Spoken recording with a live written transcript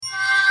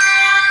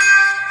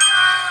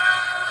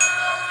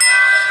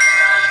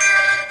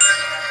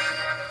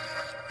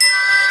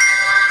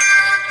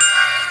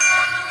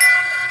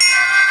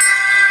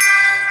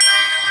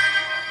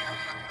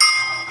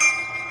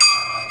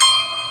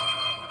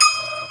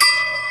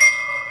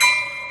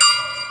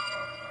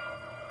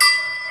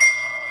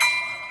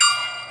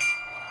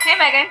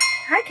Megan.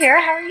 Hi, Kara.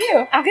 How are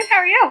you? I'm good. How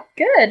are you?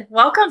 Good.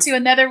 Welcome to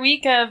another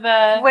week of...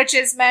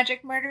 Witches,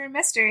 Magic, Murder, and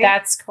Mystery.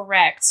 That's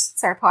correct.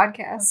 It's our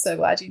podcast. I'm so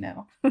glad you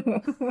know.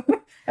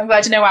 I'm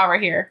glad you know why we're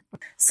here.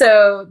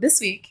 So, this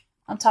week,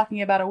 I'm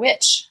talking about a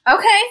witch.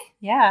 Okay.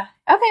 Yeah.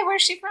 Okay,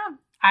 where's she from?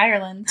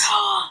 Ireland.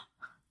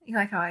 You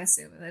like how I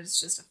assume that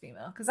it's just a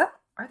female? Because are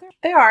there?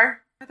 They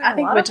are. There I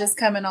think witches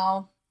come in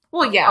all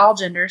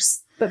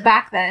genders. But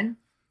back then.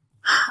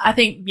 I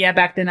think,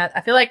 back then,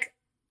 I feel like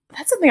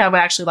that's something I would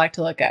actually like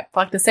to look at.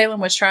 Like the Salem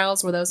witch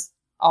trials, were those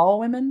all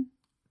women?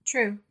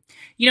 True.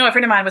 You know, a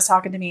friend of mine was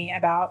talking to me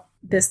about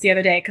this the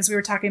other day because we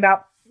were talking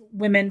about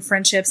women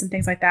friendships and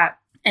things like that,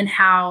 and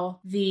how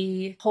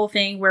the whole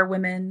thing where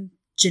women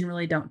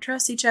generally don't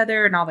trust each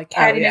other and all the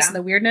cattiness and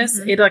the weirdness,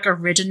 it like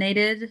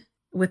originated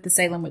with the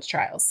Salem witch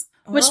trials.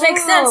 Which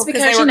makes sense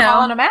because they were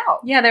calling them out.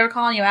 Yeah, they were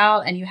calling you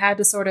out, and you had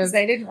to sort of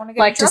they didn't want to get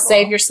like in trouble. to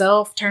save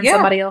yourself, turn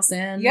somebody else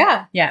in.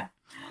 Yeah. Yeah.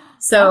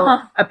 So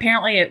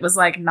apparently it was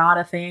like not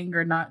a thing,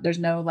 or not. There's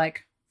no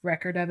like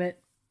record of it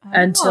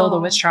until the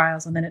witch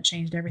trials, and then it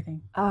changed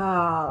everything.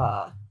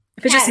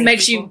 If it just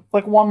makes you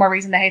like one more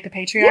reason to hate the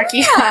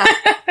patriarchy. Yeah.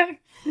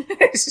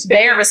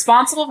 They are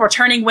responsible for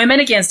turning women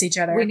against each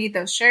other. We need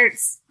those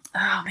shirts.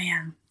 Oh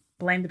man,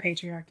 blame the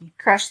patriarchy.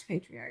 Crush the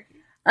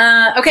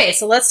patriarchy. Okay,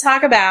 so let's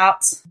talk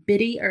about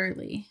Biddy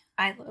Early.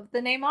 I love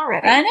the name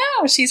already. I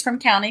know. She's from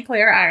County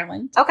Clare,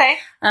 Ireland. Okay.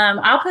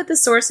 I'll put the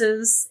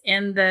sources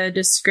in the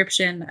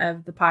description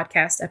of the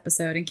podcast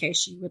episode in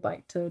case you would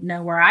like to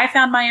know where I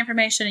found my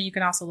information, and you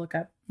can also look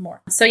up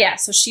more. So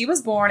she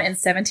was born in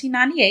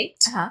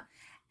 1798.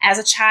 As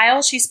a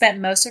child, she spent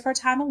most of her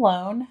time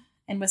alone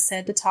and was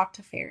said to talk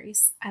to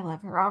fairies. I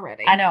love her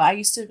already. I know.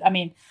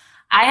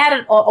 I had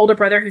an older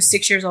brother who's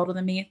 6 years older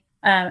than me.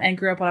 And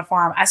grew up on a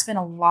farm. I spent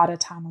a lot of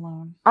time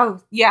alone.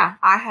 Oh, yeah.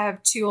 I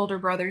have 2 older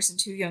brothers and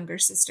 2 younger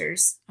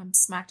sisters. I'm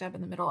smack dab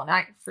in the middle, and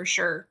I for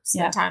sure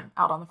spend time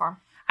out on the farm.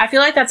 I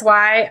feel like that's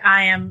why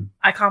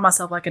I call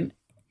myself like an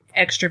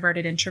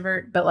extroverted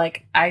introvert, but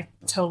like I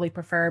totally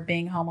prefer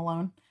being home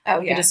alone. Oh,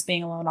 yeah. Just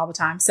being alone all the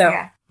time. So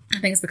I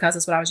think it's because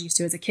it's what I was used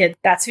to as a kid.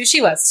 That's who she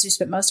was. She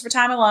spent most of her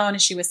time alone,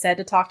 and she was said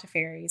to talk to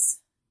fairies.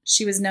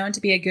 She was known to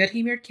be a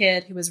good-humored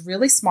kid who was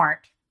really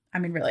smart. I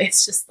mean, really,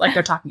 it's just like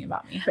they're talking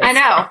about me. Basically. I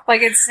know.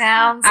 Like, it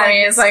sounds like...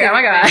 it's like, oh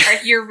my God.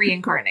 Like you're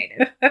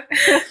reincarnated.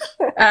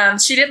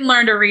 She didn't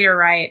learn to read or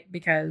write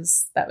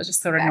because that was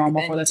just sort of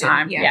normal for the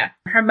time. Yeah.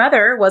 Her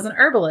mother was an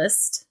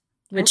herbalist,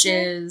 which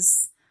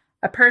is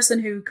a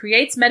person who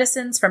creates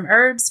medicines from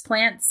herbs,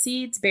 plants,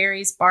 seeds,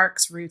 berries,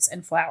 barks, roots,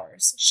 and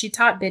flowers. She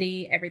taught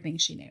Biddy everything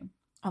she knew.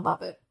 I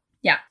love it.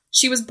 Yeah.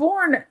 She was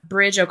born,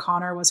 Bridge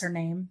O'Connor was her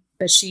name.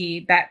 But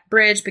that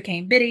Bridge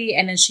became Biddy,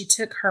 and then she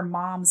took her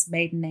mom's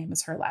maiden name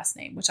as her last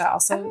name, which I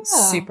also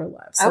super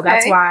love. So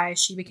that's why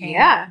she became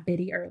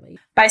Biddy Early.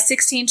 By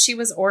 16, she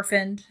was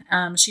orphaned.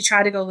 She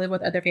tried to go live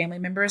with other family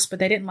members, but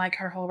they didn't like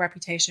her whole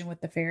reputation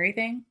with the fairy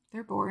thing.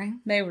 They're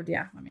boring. They were,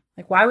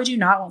 like, why would you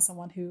not want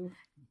someone who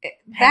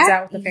hangs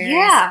out with the fairies?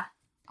 Yeah.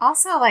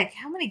 Also, like,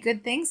 how many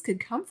good things could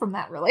come from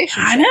that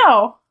relationship? I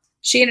know.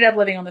 She ended up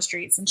living on the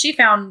streets, and she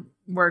found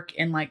work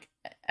in, like,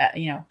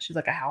 she was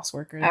like a house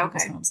worker in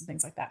people's homes and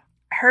things like that.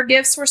 Her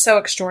gifts were so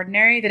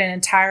extraordinary that an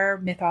entire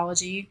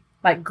mythology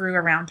grew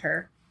around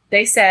her.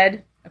 They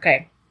said,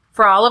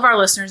 for all of our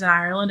listeners in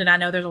Ireland, and I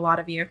know there's a lot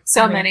of you.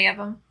 Many of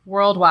them.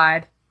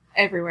 Worldwide.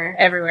 Everywhere.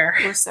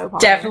 We're so popular.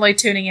 Definitely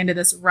tuning into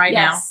this now.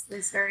 Yes,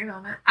 this very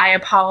moment. I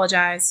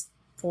apologize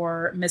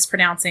for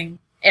mispronouncing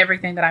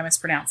everything that I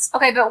mispronounce.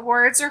 Okay, but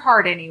words are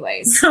hard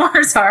anyways.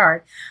 Words are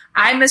hard.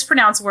 I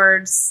mispronounce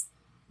words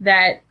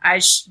that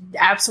I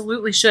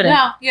absolutely shouldn't.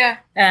 No, yeah.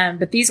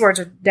 But these words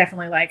are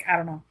definitely I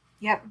don't know.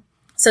 Yep.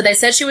 So they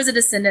said she was a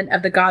descendant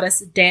of the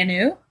goddess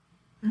Danu,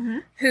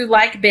 who,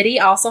 like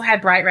Biddy, also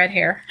had bright red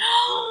hair.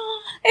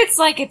 It's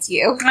like it's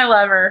you. I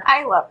love her.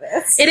 I love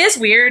this. It is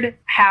weird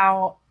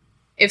how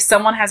if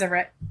someone has a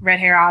red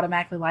hair, I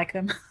automatically like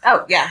them.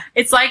 Oh, yeah.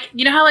 It's like,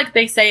 you know how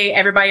they say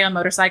everybody on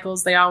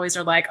motorcycles, they always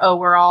are like, oh,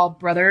 we're all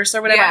brothers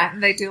or whatever? Yeah,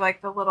 and they do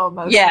the little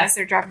motion as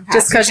they're driving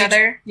past each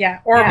other.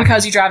 Or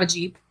because you drive a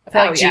Jeep. I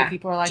feel like Jeep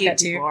people are like Jeep that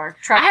too.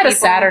 I had a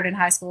Saturn in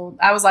high school.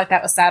 I was like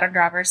that with Saturn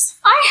drivers.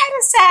 I had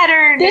a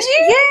Saturn. Did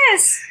you?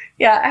 Yes.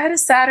 Yeah, I had a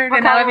Saturn,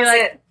 and I would be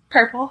like,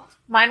 purple.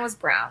 Mine was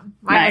brown.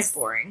 Mine was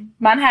boring.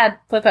 Mine had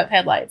flip-up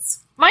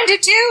headlights. Mine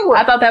did too.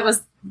 I thought that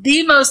was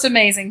the most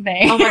amazing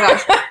thing. Oh my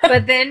gosh.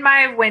 But then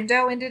my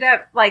window ended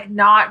up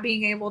not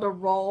being able to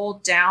roll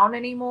down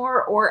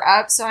anymore or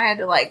up, so I had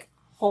to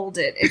hold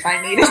it if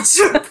I needed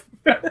to.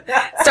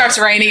 Starts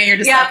raining and you're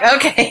just like,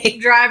 okay.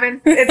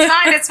 Driving.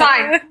 It's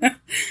fine.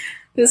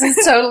 This is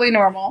totally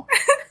normal.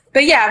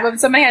 But yeah, when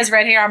somebody has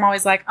red hair, I'm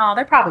always like, oh,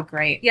 they're probably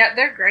great. Yeah,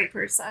 they're a great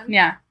person.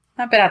 Yeah.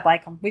 I bet I'd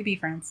like them. We'd be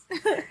friends.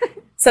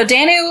 So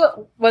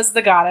Danu was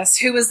the goddess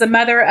who was the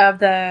mother of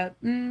the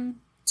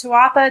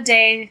Tuatha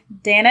De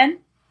Danann.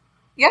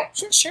 Yep.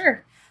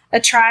 Sure. A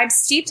tribe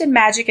steeped in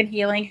magic and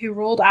healing who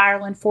ruled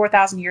Ireland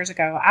 4,000 years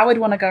ago. I would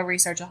want to go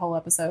research a whole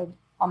episode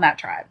on that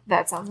tribe.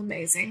 That sounds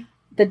amazing.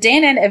 The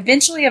Danann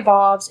eventually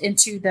evolved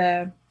into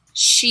the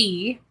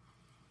She,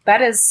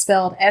 That is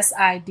spelled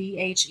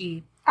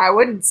Sidhe. I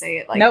wouldn't say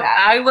it like nope,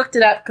 that. I looked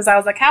it up because I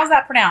was like, how's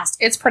that pronounced?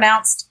 It's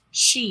pronounced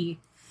she.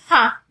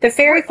 Huh. The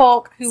fairy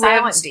folk who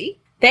Silent lived... D?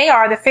 They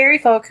are the fairy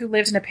folk who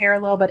lived in a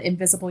parallel but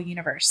invisible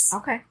universe.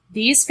 Okay.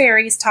 These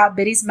fairies taught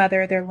Biddy's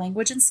mother their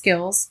language and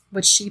skills,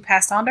 which she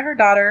passed on to her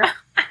daughter,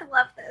 I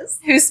love this.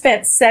 who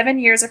spent 7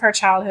 years of her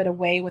childhood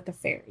away with the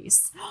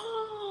fairies.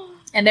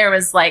 And there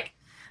was, like,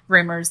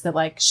 rumors that,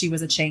 like, she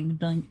was a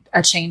changeling,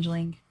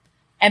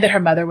 and that her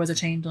mother was a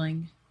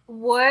changeling.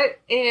 What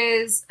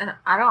is, and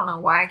I don't know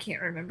why I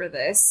can't remember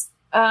this,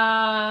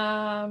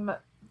 the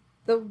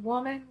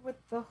woman with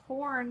the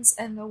horns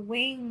and the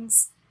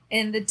wings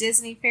in the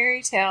Disney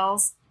fairy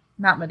tales.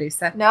 Not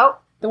Medusa.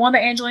 Nope. The one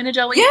that Angelina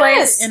Jolie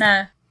Yes! played in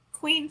a...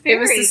 Queen Fairy. It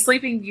was the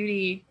Sleeping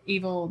Beauty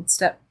evil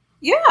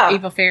Yeah.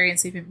 evil fairy and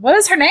Sleeping... What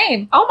is her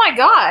name? Oh my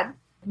god.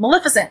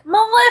 Maleficent.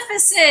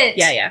 Maleficent!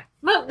 Yeah.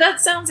 Well, that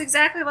sounds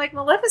exactly like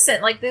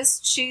Maleficent. Like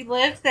this, she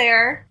lived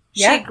there.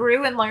 Yeah. She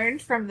grew and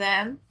learned from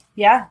them.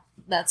 Yeah.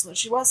 That's what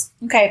she was.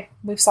 Okay,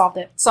 we've solved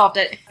it. Solved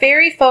it.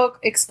 Fairy folk,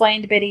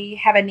 explained Biddy,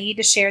 have a need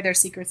to share their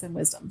secrets and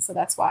wisdom. So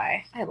that's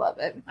why. I love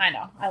it. I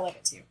know. I love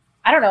it too.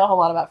 I don't know a whole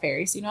lot about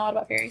fairies. Do you know a lot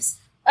about fairies?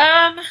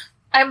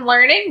 I'm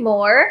learning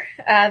more.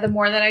 The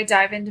more that I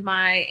dive into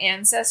my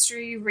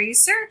ancestry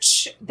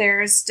research,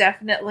 there's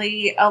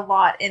definitely a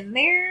lot in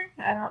there.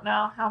 I don't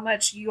know how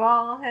much you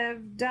all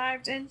have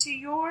dived into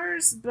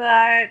yours,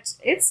 but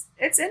it's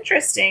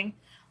interesting.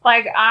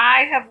 Like,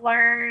 I have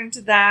learned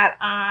that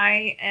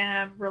I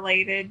am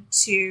related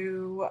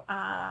to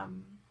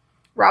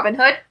Robin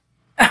Hood.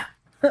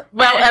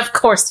 Well, of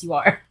course you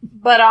are.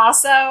 But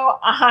also,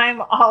 I'm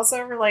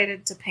also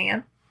related to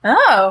Pan.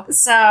 Oh.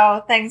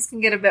 So things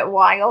can get a bit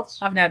wild.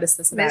 I've noticed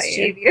this about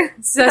you.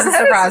 Mischievous. Doesn't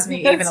surprise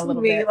me even a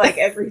little me, bit. like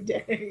every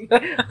day.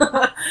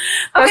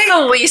 That's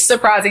the least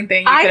surprising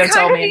thing you could have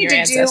told me in your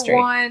ancestry. I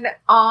kind of need to do one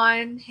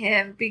on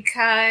him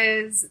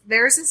because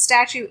there's a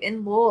statue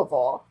in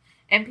Louisville,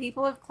 and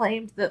people have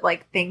claimed that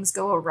like things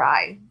go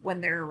awry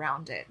when they're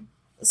around it.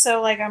 So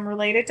like I'm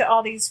related to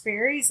all these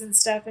fairies and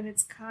stuff, and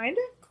it's kind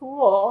of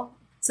cool.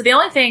 So the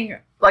only thing,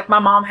 like my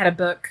mom had a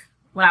book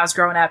when I was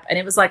growing up, and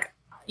it was like,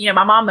 you know,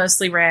 my mom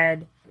mostly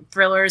read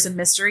thrillers and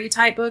mystery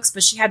type books,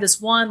 but she had this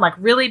one like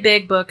really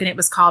big book, and it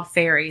was called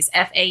Fairies,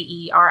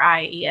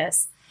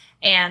 Faeries.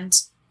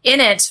 And in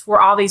it were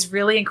all these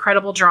really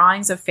incredible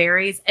drawings of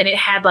fairies, and it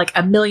had like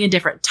a million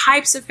different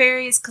types of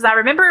fairies. Because I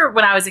remember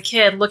when I was a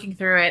kid looking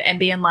through it and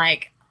being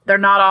like, they're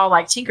not all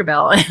like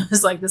Tinkerbell. And it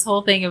was like this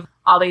whole thing of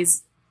all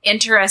these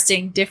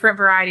interesting different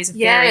varieties of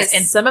fairies,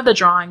 and some of the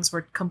drawings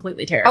were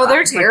completely terrifying. Oh,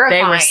 they're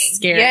terrifying. Like,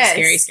 they were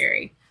scary,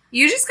 scary.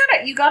 You just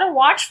gotta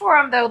watch for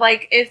them though.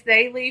 Like if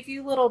they leave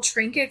you little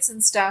trinkets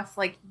and stuff,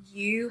 like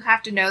you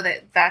have to know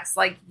that that's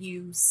like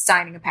you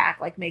signing a pact,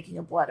 like making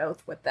a blood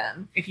oath with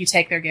them. If you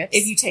take their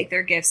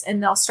gifts,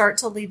 and they'll start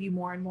to leave you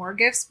more and more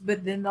gifts,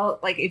 but then they'll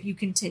like if you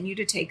continue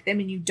to take them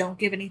and you don't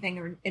give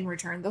anything in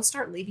return, they'll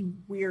start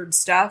leaving weird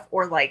stuff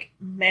or like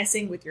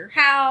messing with your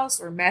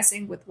house or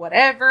messing with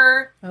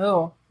whatever.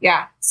 Oh,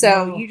 yeah.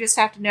 So you just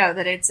have to know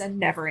that it's a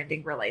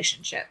never-ending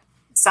relationship.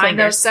 Sign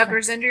those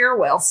suckers into your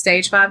will.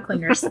 Stage 5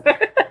 clingers.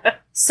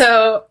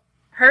 So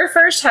her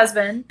first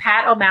husband,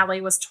 Pat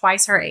O'Malley, was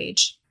twice her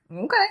age.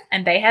 Okay.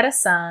 And they had a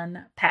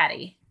son,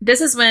 Patty.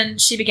 This is when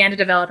she began to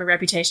develop a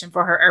reputation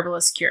for her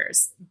herbalist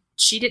cures.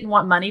 She didn't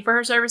want money for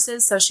her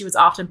services, so she was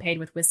often paid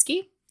with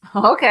whiskey.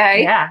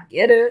 Okay. Yeah.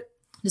 Get it.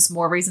 Just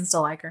more reasons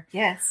to like her.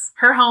 Yes.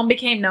 Her home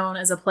became known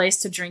as a place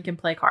to drink and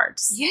play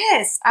cards.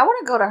 Yes. I want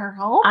to go to her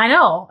home. I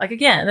know. Like,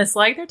 again, it's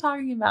like they're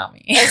talking about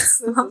me.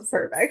 This is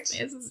perfect.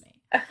 This is me.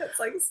 It's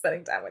like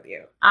spending time with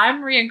you.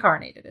 I'm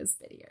reincarnated as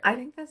Biddy. I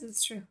think this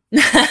is true.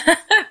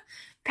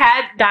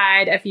 Pat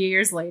died a few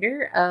years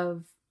later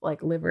of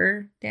like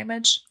liver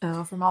damage.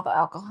 Oh, from all the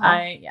alcohol.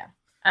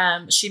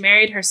 She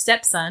married her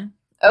stepson.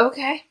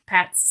 Okay.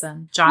 Pat's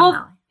son, John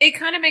Malley. It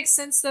kind of makes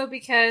sense though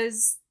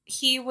because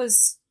he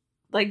was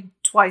like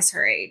twice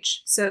her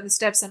age, so the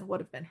stepson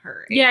would have been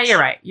her age. Yeah, you're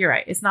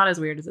right. It's not as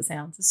weird as it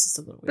sounds. It's just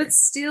a little weird. But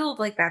still,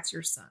 like that's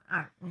your son.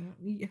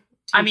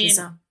 I mean,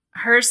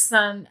 her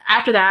son,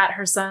 after that,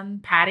 her son,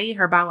 Patty,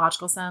 her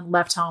biological son,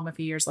 left home a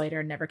few years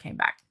later and never came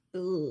back.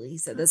 Ooh, he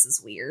said this is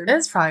weird.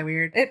 It's probably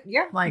weird.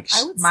 Yeah. Like,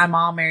 my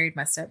mom married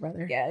my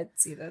stepbrother. Yeah, I'd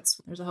see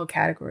that's... There's a whole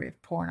category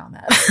of porn on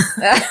that.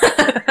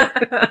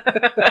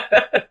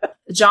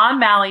 John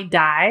Malley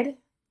died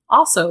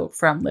also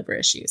from liver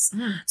issues.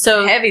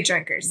 So heavy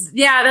drinkers.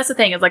 Yeah, that's the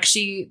thing. It's like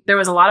there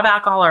was a lot of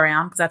alcohol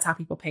around because that's how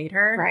people paid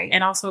her. Right.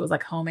 And also it was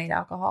like homemade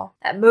alcohol.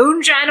 That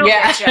moonshine will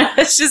get you.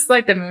 It's just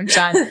like the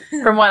moonshine.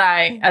 From what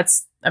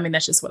that's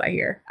just what I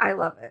hear. I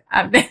love it.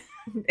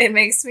 It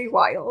makes me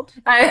wild.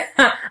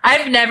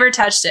 I've never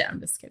touched it. I'm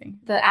just kidding.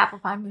 The apple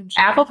pie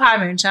moonshine. Apple pie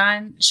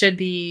moonshine should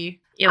be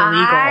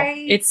illegal.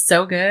 It's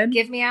so good.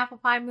 Give me apple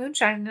pie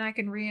moonshine and I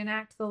can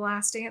reenact the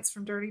last dance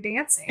from Dirty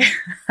Dancing.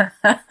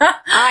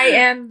 I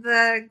am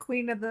the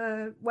queen of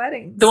the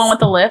weddings. The one with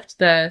the lift?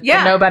 The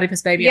Nobody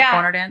Puts Baby in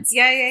Corner dance?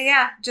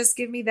 Yeah. Just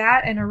give me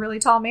that and a really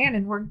tall man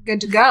and we're good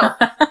to go.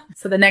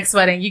 So the next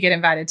wedding you get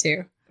invited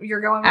to.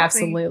 You're going with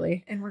Absolutely.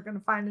 me, and we're going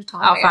to find a tall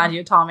man. I'll find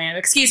you a tall man.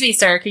 Excuse me,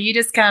 sir. Can you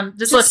just come?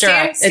 Just lift her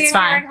up. It's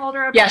fine. Hold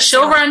her up. Yeah,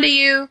 she'll run to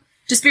you.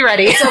 Just be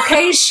ready. It's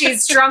okay.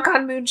 She's drunk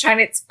on moonshine.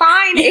 It's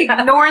fine.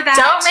 Yeah. Ignore that.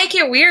 Don't make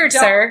it weird,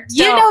 sir.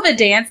 You know the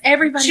dance.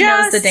 Everybody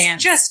knows the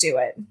dance. Just do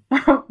it.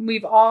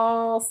 We've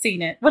all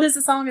seen it. What is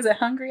the song? Is it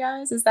Hungry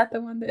Eyes? Is that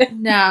the one that...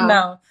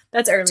 No.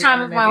 That's early.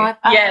 Time of my life.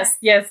 Yes.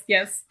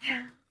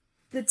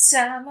 The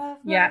time of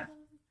my life.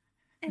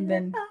 And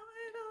then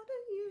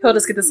he'll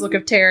just get this look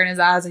of terror in his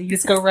eyes and you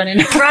just go running.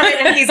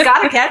 And he's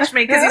got to catch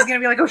me because he's going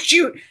to be like, oh,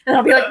 shoot. And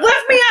I'll be like,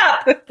 lift me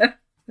up.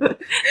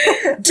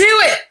 Do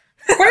it.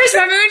 Where's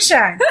my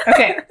moonshine?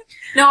 Okay.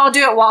 No, I'll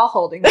do it while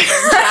holding the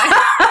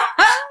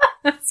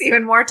moonshine. It's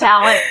even more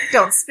talent.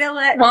 Don't spill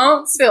it.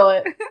 Won't spill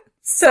it.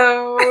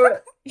 So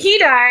he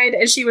died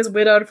and she was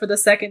widowed for the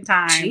second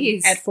time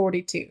at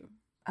 42.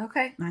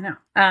 Okay. I know.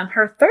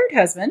 Her third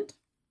husband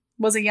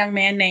was a young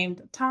man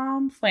named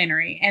Tom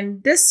Flannery.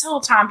 And this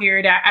whole time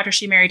period after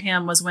she married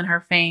him was when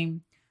her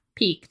fame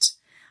peaked.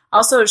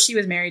 Also, she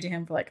was married to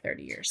him for like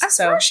 30 years. I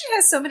swear she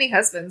has so many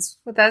husbands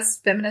with as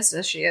feminist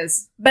as she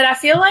is. But I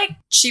feel like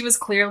she was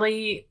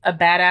clearly a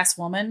badass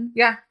woman.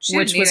 Yeah.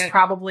 Which was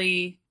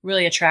probably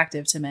really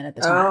attractive to men at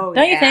the time.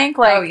 Don't you think?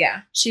 Like,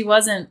 she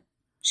wasn't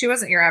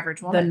your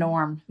average woman. The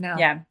norm. No.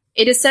 Yeah.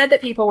 It is said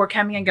that people were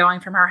coming and going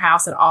from her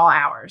house at all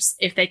hours.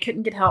 If they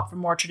couldn't get help from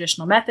more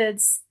traditional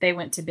methods, they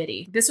went to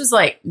Biddy. This was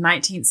like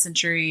 19th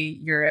century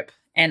Europe,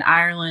 and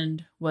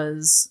Ireland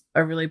was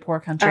a really poor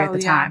country at the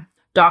time.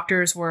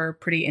 Doctors were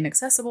pretty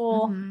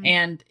inaccessible,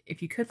 and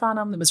if you could find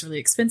them, it was really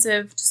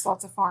expensive. Just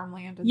lots of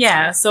farmland. And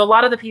stuff. So a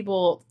lot of the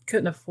people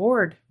couldn't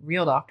afford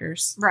real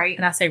doctors. Right.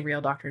 And I say real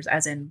doctors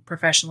as in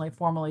professionally,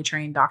 formally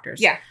trained doctors.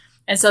 Yeah.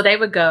 And so they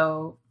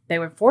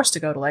were forced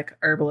to go to like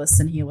herbalists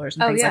and healers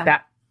and things like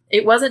that.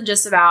 It wasn't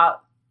just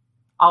about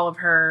all of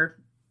her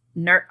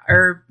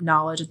herb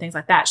knowledge and things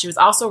like that. She was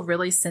also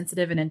really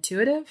sensitive and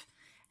intuitive.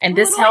 And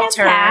this helped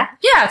her.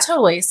 Yeah,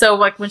 totally. So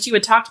like when she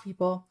would talk to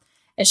people,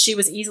 and she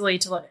was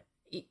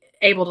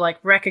able to like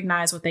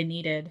recognize what they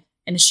needed,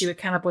 and she would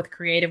come up with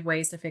creative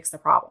ways to fix the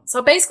problem.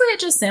 So basically it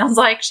just sounds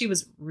like she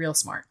was real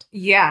smart.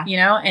 Yeah. You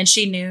know, and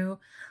she knew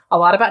a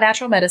lot about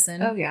natural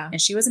medicine. Oh yeah.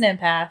 And she was an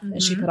empath,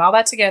 and she put all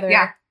that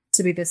together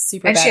to be this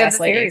super badass lady. And she had the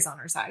fairies on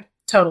her side.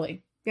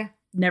 Totally. Yeah.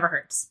 Never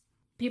hurts.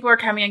 People are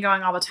coming and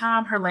going all the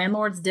time. Her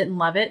landlords didn't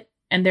love it.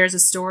 And there's a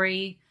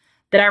story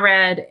that I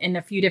read in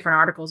a few different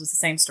articles. It's the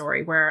same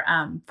story where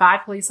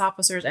 5 police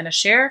officers and a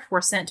sheriff were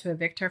sent to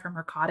evict her from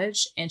her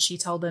cottage. And she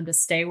told them to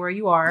stay where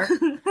you are.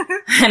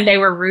 And they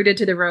were rooted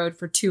to the road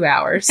for 2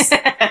 hours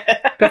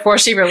before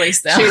she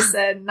released them. She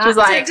said, not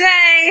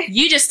today.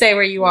 You just stay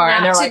where you are. Not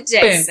and they're like,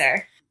 today, boom.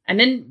 Sir. And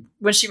then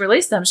when she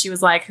released them, she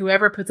was like,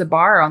 whoever puts a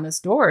bar on this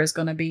door is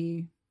going to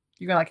be,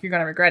 you're going to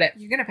regret it.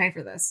 You're going to pay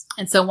for this.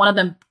 And so one of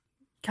them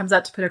comes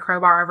up to put a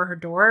crowbar over her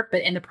door,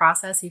 but in the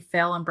process, he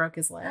fell and broke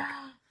his leg.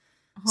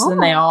 So then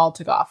they all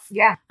took off.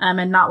 Yeah.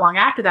 And not long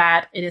after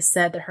that, it is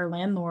said that her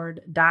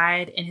landlord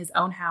died in his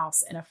own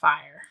house in a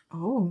fire.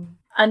 Oh.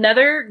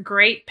 Another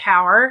great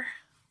power,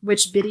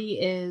 which Biddy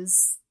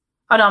is...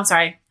 Oh, no, I'm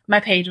sorry. My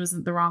page was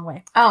the wrong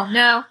way. Oh,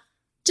 no.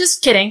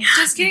 Just kidding.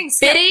 Just kidding.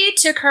 Biddy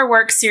took her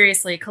work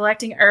seriously,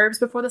 collecting herbs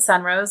before the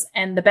sun rose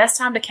and the best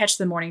time to catch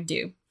the morning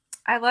dew.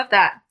 I love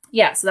that.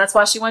 Yeah, so that's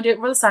why she wanted to do it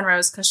before the sun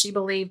rose, because she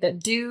believed that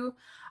dew,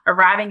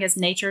 arriving as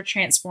nature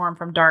transformed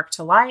from dark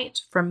to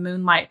light, from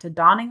moonlight to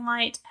dawning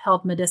light,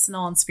 held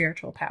medicinal and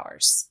spiritual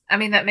powers. I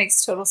mean, that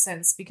makes total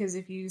sense, because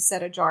if you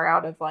set a jar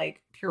out of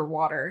like pure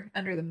water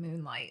under the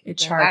moonlight, it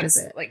charges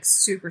it. Like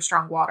super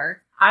strong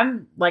water.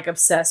 I'm like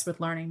obsessed with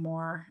learning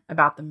more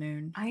about the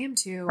moon. I am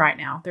too. Right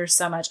now. There's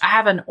so much. I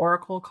have an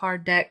oracle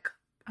card deck.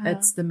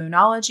 It's the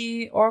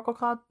Moonology Oracle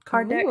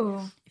card deck.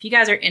 If you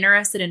guys are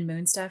interested in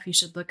moon stuff, you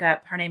should look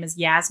up. Her name is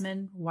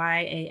Yasmin,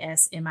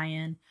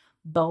 Yasmin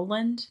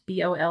Boland,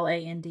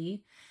 Boland.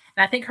 And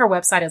I think her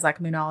website is like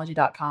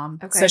moonology.com.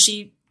 Okay. So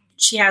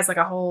she has like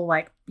a whole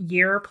like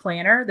year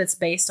planner that's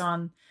based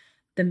on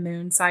the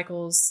moon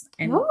cycles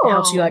and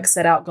helps you like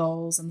set out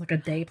goals, and like a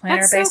day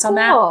planner based on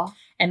that.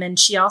 And then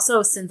she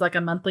also sends like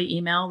a monthly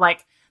email,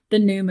 like the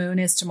new moon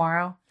is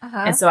tomorrow.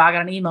 And so I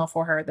got an email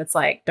for her that's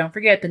like, don't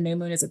forget the new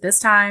moon is at this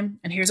time.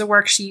 And here's a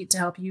worksheet to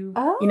help you.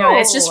 You know,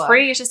 it's just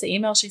free. It's just an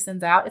email she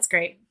sends out. It's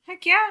great.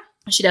 Heck yeah.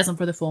 She does them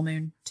for the full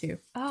moon too.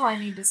 Oh, I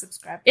need to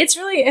subscribe. It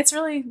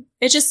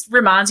just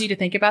reminds you to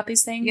think about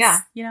these things. Yeah.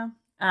 You know,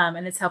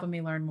 and it's helping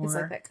me learn more. It's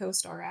like that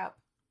CoStar app.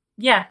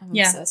 Yeah. I'm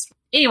obsessed.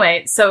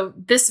 Anyway, so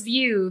this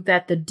view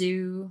that the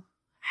dew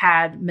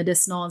had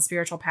medicinal and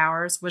spiritual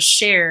powers was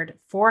shared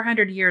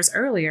 400 years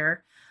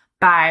earlier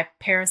by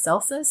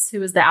Paracelsus,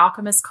 who was the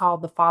alchemist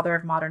called the father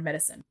of modern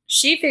medicine.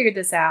 She figured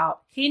this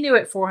out. He knew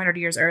it 400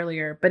 years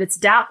earlier, but it's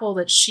doubtful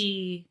that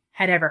she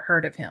had ever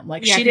heard of him.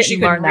 Like, she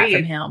didn't learn that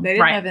from him. They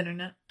didn't have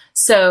internet.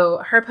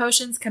 So her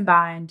potions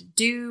combined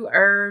dew,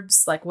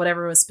 herbs, like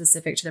whatever was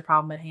specific to the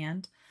problem at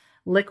hand,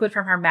 liquid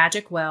from her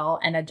magic well,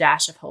 and a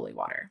dash of holy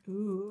water.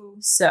 Ooh.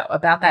 So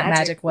about that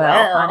magic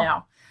well, I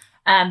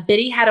know.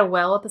 Biddy had a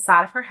well at the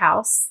side of her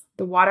house,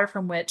 the water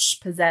from which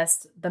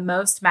possessed the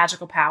most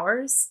magical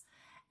powers.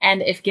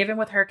 and if given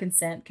with her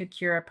consent, could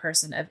cure a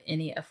person of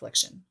any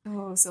affliction.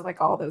 Oh, so like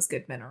all those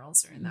good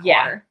minerals are in that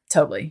water.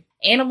 Totally.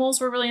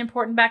 Animals were really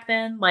important back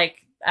then.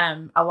 Like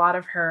a lot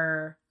of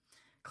her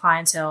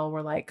clientele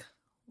were like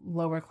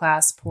lower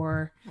class,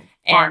 poor,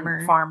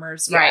 and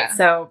farmers. Yeah. Right.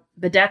 So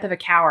the death of a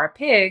cow or a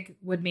pig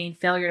would mean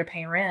failure to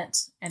pay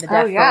rent, and the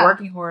death of a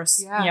working horse,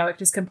 it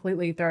just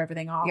completely throw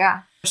everything off.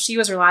 Yeah. She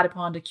was relied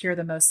upon to cure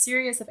the most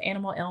serious of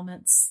animal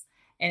ailments.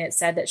 And it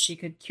said that she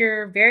could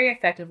cure very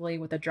effectively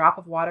with a drop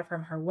of water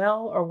from her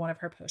well or one of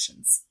her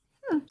potions.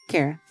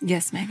 Kara.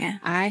 Yes, Megan.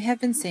 I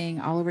have been seeing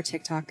all over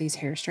TikTok these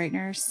hair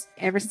straighteners.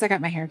 Ever since I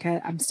got my hair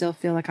cut, I still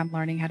feel like I'm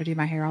learning how to do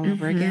my hair all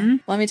over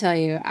again. Let me tell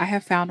you, I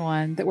have found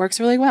one that works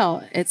really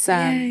well. It's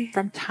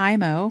from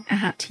Tymo,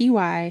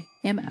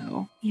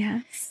 Tymo.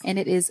 Yes. And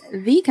it is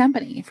the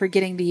company for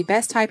getting the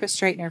best type of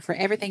straightener for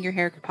everything your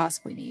hair could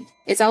possibly need.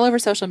 It's all over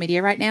social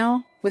media right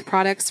now with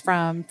products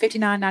from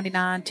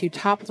 $59.99 to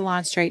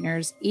top-of-the-line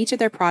straighteners. Each of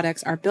their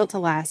products are built to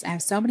last and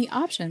have so many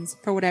options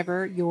for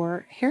whatever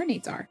your hair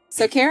needs are.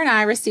 So Kara and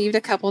I received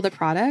a couple of the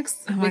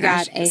products. Oh my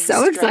gosh, got a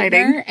so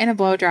exciting. And a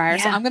blow dryer.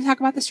 Yeah. So I'm going to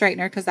talk about the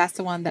straightener because that's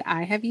the one that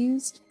I have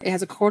used. It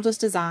has a cordless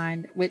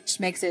design, which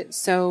makes it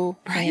so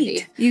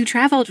handy. You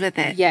traveled with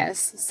it.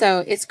 Yes.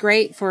 So it's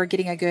great for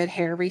getting a good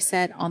hair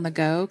reset on the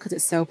go because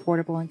it's so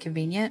portable and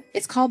convenient.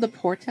 It's called the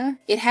Porta.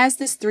 It has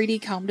this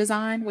 3D comb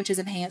design, which is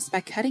enhanced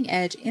by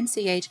cutting-edge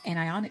MCH and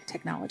ionic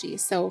technology.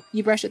 So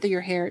you brush it through your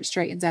hair, it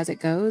straightens as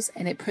it goes,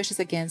 and it pushes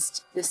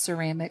against this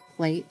ceramic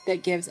plate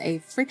that gives a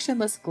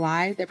frictionless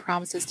glide that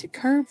promises to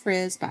curb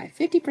frizz by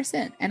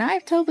 50%. And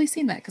I've totally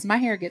seen that because my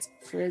hair gets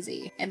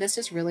frizzy, and this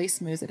just really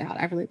smooths it out.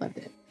 I really loved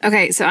it.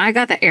 Okay, so I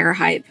got the Air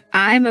Hype.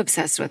 I'm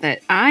obsessed with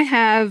it. I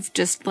have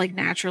just like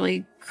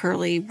naturally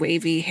curly,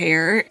 wavy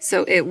hair.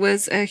 So it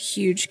was a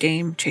huge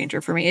game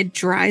changer for me. It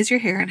dries your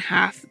hair in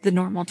half the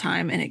normal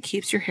time and it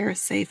keeps your hair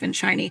safe and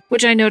shiny,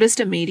 which I noticed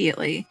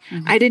immediately.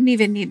 I didn't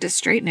even need to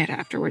straighten it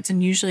afterwards.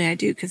 And usually I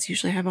do because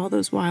usually I have all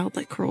those wild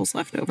like curls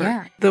left over.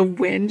 Yeah. The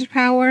wind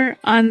power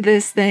on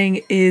this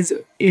thing is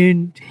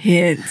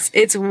intense.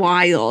 It's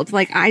wild.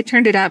 Like I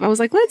turned it up. I was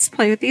like, let's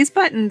play with these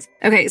buttons.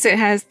 Okay. So it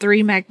has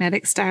 3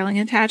 magnetic styling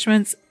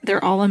attachments.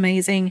 They're all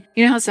amazing.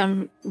 You know how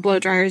some blow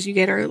dryers you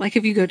get are like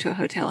if you go to a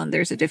hotel and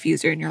there's a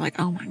diffuser and you're like,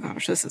 oh my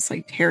gosh, this is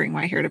like tearing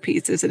my hair to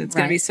pieces and it's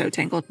going to be so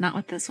tangled. Not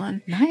with this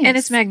one. Nice. And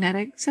it's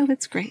magnetic. So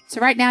it's great.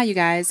 So right now, you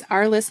guys,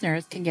 our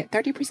listeners can get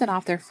 30%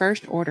 off their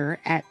first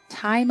order at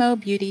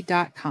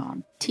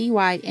tymobeauty.com.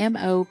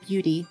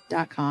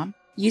 TYMObeauty.com.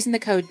 Using the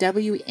code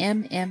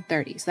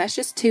WMM30. So that's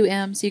just 2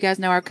 M's. You guys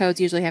know our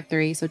codes usually have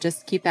 3, so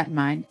just keep that in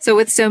mind. So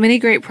with so many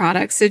great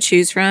products to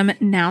choose from,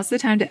 now's the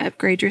time to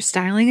upgrade your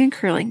styling and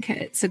curling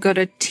kit. So go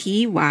to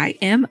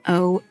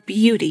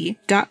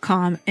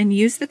TYMObeauty.com and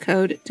use the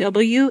code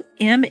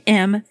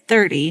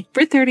WMM30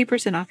 for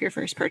 30% off your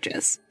first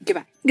purchase.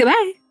 Goodbye.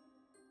 Goodbye.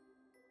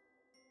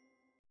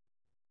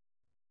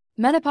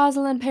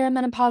 Menopausal and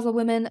perimenopausal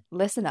women,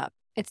 listen up.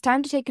 It's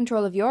time to take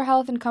control of your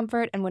health and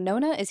comfort, and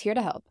Winona is here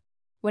to help.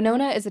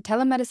 Winona is a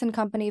telemedicine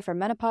company for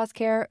menopause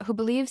care who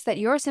believes that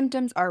your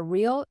symptoms are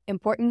real,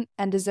 important,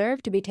 and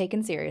deserve to be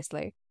taken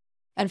seriously.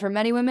 And for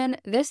many women,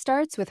 this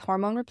starts with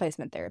hormone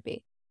replacement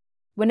therapy.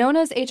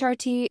 Winona's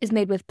HRT is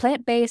made with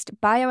plant-based,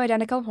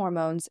 bioidentical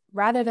hormones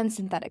rather than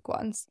synthetic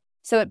ones,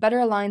 so it better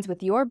aligns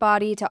with your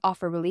body to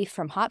offer relief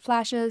from hot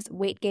flashes,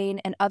 weight gain,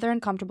 and other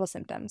uncomfortable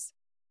symptoms.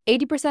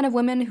 80% of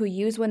women who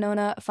use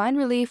Winona find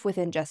relief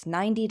within just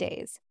 90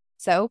 days.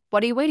 So,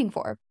 what are you waiting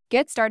for?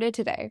 Get started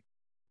today.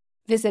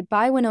 Visit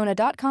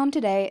buywinona.com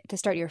today to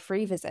start your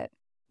free visit.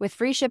 With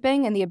free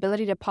shipping and the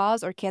ability to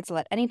pause or cancel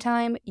at any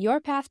time, your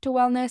path to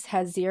wellness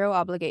has 0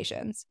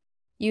 obligations.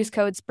 Use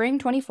code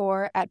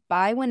SPRING24 at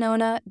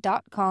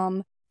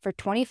buywinona.com for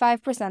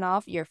 25%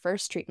 off your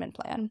first treatment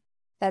plan.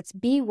 That's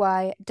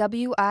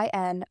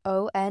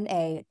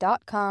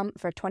BYWINONA.com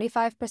for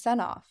 25%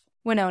 off.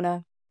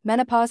 Winona,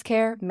 menopause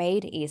care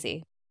made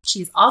easy.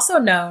 She's also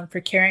known for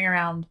carrying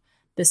around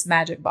this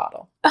magic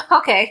bottle.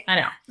 Okay. I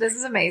know. This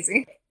is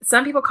amazing.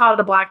 Some people call it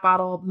a black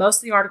bottle. Most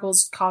of the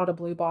articles call it a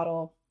blue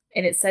bottle.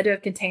 And it's said to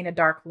have contained a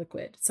dark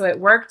liquid. So it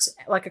worked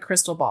like a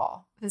crystal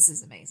ball. This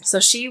is amazing. So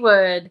she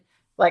would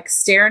like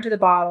stare into the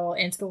bottle,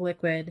 into the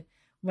liquid,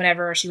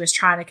 whenever she was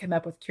trying to come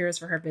up with cures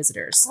for her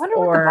visitors. I wonder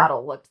what the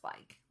bottle looked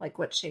like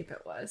what shape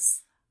it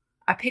was.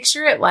 I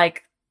picture it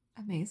like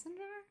a mason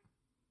jar?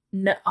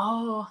 No,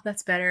 oh,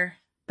 that's better.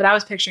 But I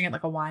was picturing it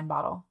like a wine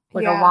bottle,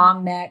 like a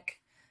long neck.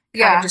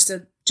 Yeah.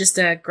 Just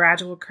a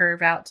gradual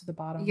curve out to the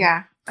bottom.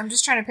 Yeah. I'm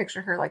just trying to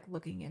picture her like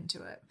looking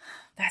into it.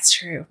 That's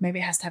true. Maybe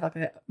it has to have like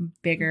a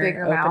bigger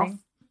opening. Mouth.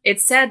 It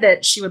said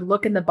that she would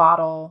look in the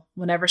bottle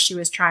whenever she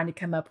was trying to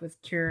come up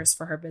with cures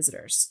for her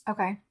visitors.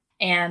 Okay.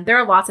 And there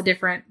are lots of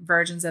different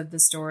versions of the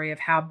story of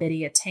how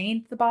Biddy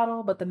attained the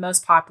bottle, but the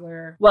most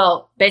popular,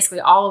 well, basically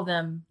all of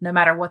them, no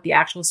matter what the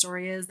actual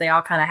story is, they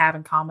all kind of have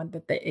in common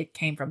that it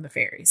came from the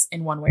fairies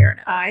in one way or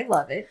another. I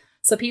love it.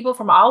 So people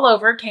from all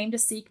over came to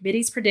seek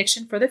Biddy's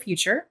prediction for the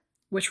future,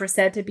 which were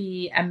said to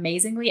be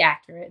amazingly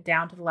accurate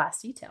down to the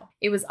last detail.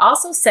 It was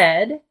also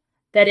said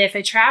that if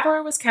a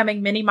traveler was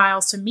coming many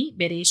miles to meet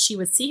Biddy, she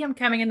would see him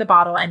coming in the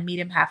bottle and meet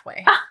him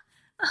halfway.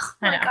 Oh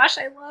my gosh,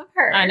 I love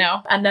her. I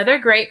know. Another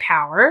great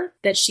power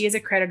that she is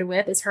accredited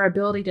with is her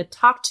ability to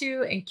talk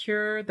to and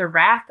cure the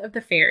wrath of the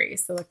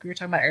fairies. So like we were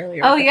talking about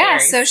earlier. Oh yeah,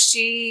 so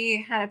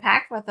she had a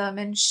pact with them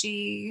and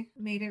she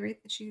made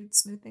everything, she would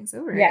smooth things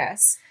over, I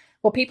guess.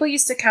 Well, people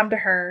used to come to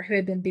her who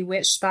had been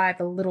bewitched by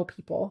the little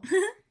people.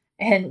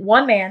 And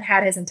one man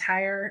had his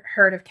entire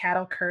herd of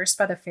cattle cursed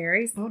by the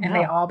fairies, and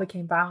they all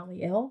became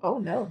violently ill. Oh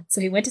no.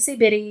 So he went to see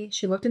Biddy.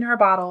 She looked in her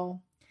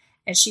bottle.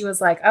 And she was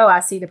like, oh, I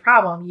see the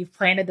problem. You've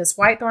planted this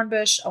white thorn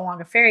bush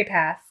along a fairy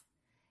path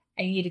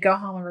and you need to go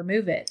home and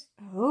remove it.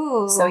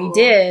 Oh. So he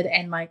did.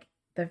 And like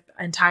the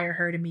entire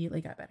herd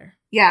immediately got better.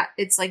 Yeah.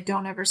 It's like,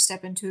 don't ever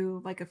step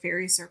into like a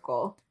fairy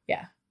circle.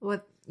 Yeah.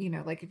 With, you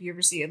know, like if you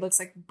ever see it looks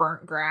like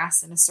burnt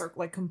grass in a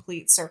circle, like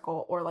complete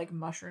circle, or like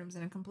mushrooms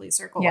in a complete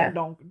circle. Yeah.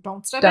 Like,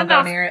 don't step don't in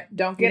go near it.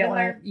 Don't get in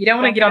there. You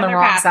don't want to get on the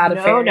wrong side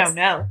of fairies.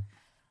 No.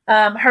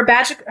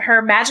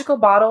 Her magical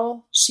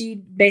bottle, she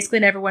basically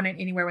never went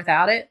anywhere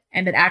without it.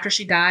 And then after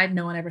she died,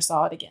 no one ever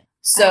saw it again.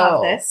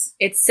 So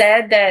it's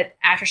said that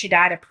after she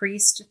died, a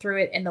priest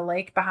threw it in the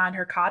lake behind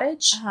her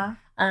cottage.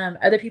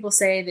 Other people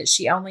say that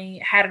she only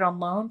had it on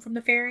loan from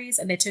the fairies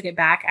and they took it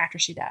back after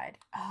she died.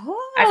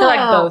 Oh. I feel like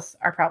both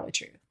are probably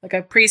true. Like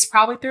a priest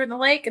probably threw it in the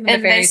lake and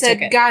then the fairies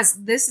took it. Guys,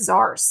 this is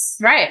ours.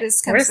 Right.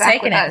 This comes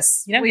back with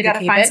us. You don't we got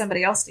to find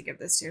somebody else to give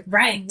this to.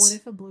 Right. What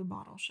if a blue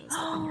bottle shows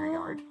up in your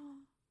yard?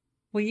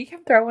 Will you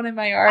come throw one in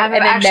my yard and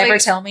then never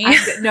tell me?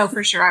 No,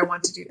 for sure. I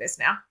want to do this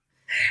now.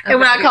 And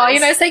when I call you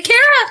and I say, Kara,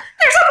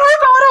 there's a blue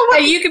bottle.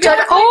 And you can be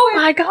like, oh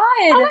my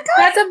God.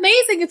 That's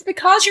amazing. It's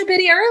because you're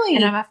Biddy early.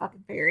 And I'm a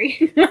fucking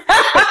fairy.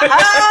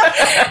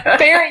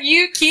 Fairy,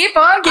 you keep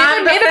on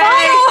giving me the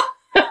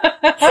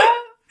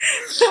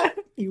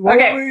bottle. You owe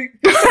me.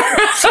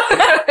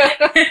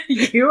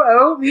 You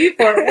owe me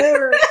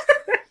forever.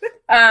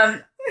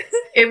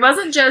 It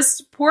wasn't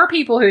just poor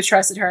people who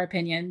trusted her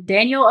opinion.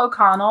 Daniel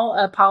O'Connell,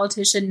 a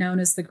politician known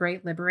as the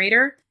Great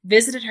Liberator,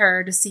 visited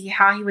her to see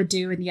how he would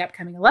do in the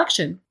upcoming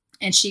election.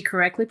 And she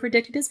correctly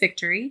predicted his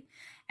victory.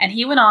 And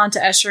he went on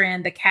to usher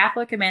in the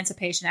Catholic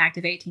Emancipation Act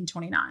of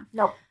 1829.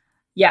 Nope.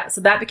 Yeah,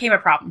 so that became a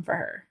problem for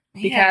her.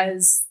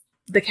 Because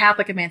the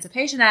Catholic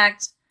Emancipation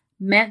Act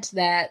meant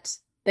that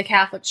the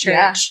Catholic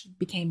Church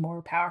became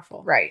more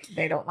powerful. Right.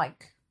 They don't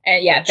like...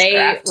 And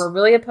they were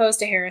really opposed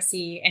to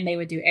heresy, and they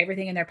would do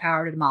everything in their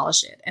power to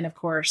demolish it. And of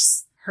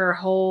course, her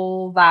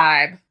whole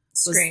vibe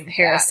screamed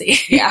heresy.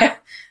 Yeah.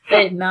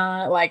 They did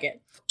not like it.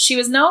 She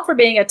was known for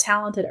being a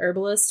talented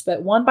herbalist,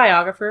 but one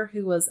biographer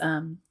who was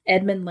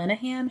Edmund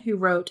Lenahan, who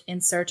wrote In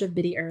Search of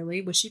Biddy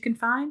Early, which you can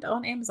find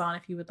on Amazon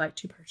if you would like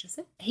to purchase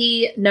it.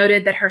 He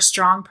noted that her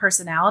strong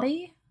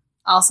personality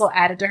also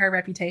added to her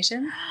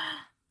reputation.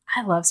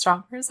 I love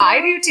strong personality.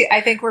 I do too.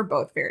 I think we're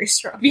both very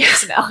strong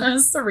personalities.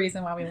 That's the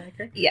reason why we like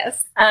her.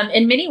 Yes.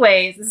 In many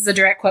ways, this is a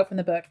direct quote from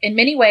the book. In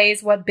many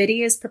ways, what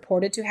Biddy is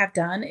purported to have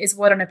done is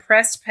what an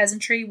oppressed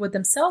peasantry would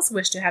themselves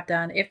wish to have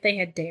done if they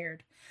had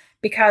dared.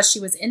 Because she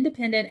was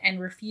independent and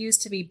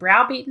refused to be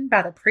browbeaten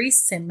by the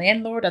priests and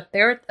landlord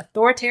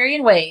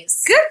authoritarian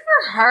ways. Good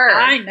for her.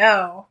 I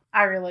know.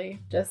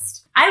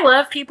 I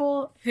love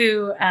people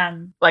who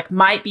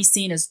might be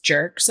seen as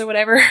jerks or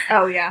whatever.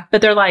 Oh yeah.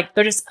 But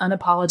they're just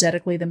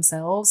unapologetically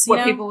themselves.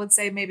 What people would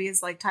say maybe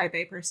is like type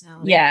A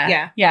personality.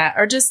 Yeah.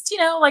 Or just,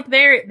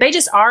 they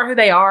just are who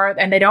they are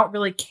and they don't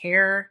really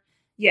care.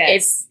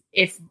 Yes.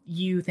 If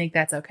you think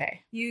that's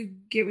okay. You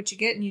get what you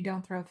get and you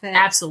don't throw a fit.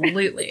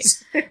 Absolutely.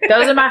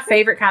 Those are my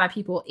favorite kind of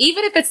people.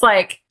 Even if it's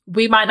like,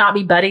 we might not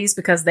be buddies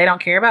because they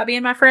don't care about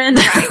being my friend.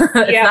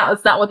 Right.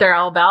 It's not what they're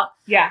all about.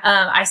 Yeah.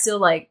 I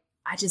still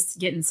I just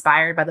get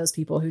inspired by those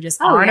people who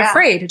just aren't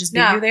afraid to just be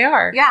who they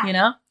are.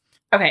 Yeah.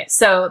 Okay.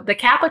 So the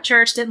Catholic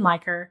Church didn't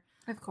like her.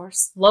 Of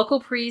course. Local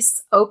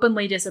priests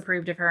openly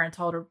disapproved of her and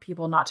told her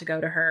people not to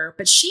go to her.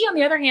 But she, on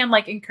the other hand,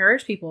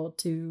 encouraged people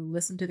to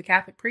listen to the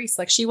Catholic priests.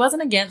 She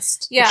wasn't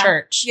against the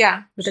church.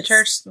 Yeah. But the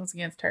church was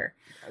against her.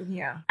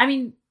 Yeah. I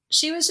mean,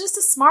 she was just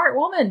a smart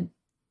woman,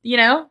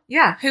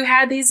 Yeah. Who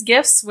had these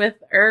gifts with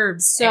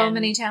herbs. So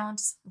many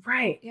talents.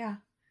 Right. Yeah.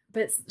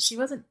 But she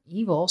wasn't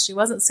evil. She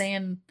wasn't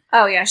saying...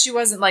 Oh, yeah. She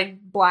wasn't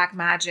black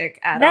magic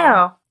at all.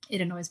 No.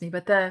 It annoys me.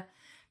 But the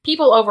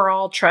people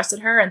overall trusted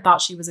her and thought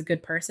she was a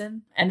good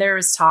person. And there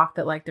was talk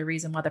that the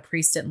reason why the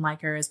priest didn't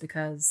like her is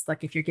because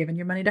if you're giving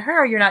your money to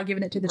her, you're not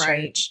giving it to the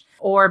church.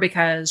 Or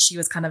because she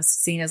was kind of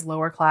seen as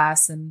lower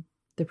class and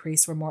the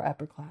priests were more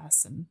upper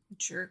class. And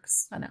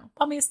jerks. I know.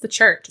 I mean, it's the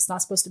church. It's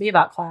not supposed to be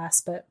about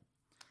class, but...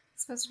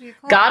 It's supposed to be a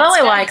cult. God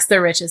only likes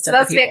the richest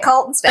of the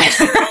people. It's supposed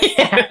to be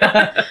a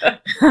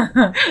cult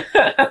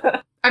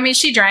instead. I mean,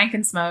 she drank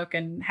and smoked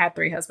and had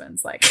 3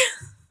 husbands.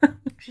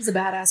 She's a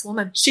badass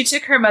woman. She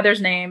took her mother's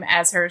name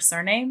as her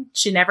surname.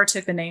 She never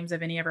took the names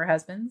of any of her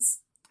husbands.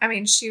 I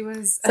mean, she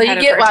was. So you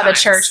get why the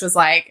church was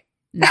like,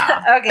 no.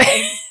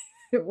 Okay.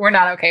 We're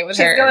not okay with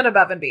her. She's going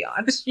above and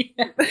beyond.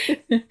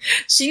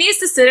 She needs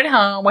to sit at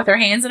home with her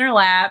hands in her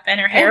lap and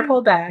her hair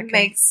pulled back.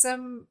 Make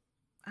some,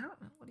 I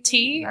don't know.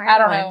 Tea? Ireland. I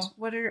don't know.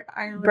 What are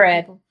Ireland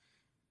bread. People?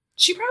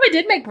 She probably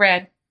did make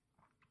bread.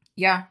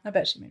 Yeah. I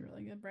bet she made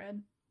really good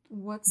bread.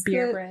 What's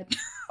beer bread?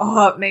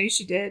 Oh, maybe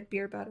she did.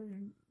 Beer butter.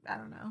 I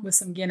don't know. With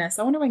some Guinness.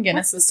 I wonder when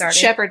Guinness was started.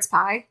 Shepherd's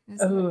pie.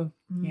 Oh,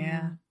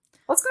 yeah.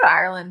 Let's go to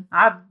Ireland.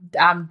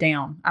 I'm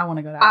down. I want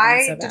to go to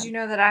Ireland so bad. Did you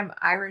know that I'm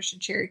Irish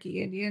and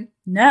Cherokee Indian?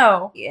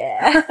 No.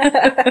 Yeah.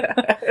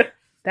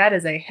 That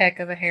is a heck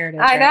of a heritage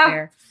I know. right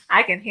there.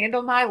 I can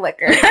handle my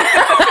liquor.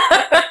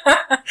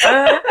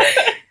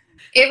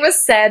 It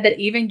was said that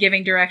even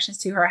giving directions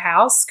to her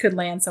house could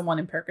land someone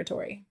in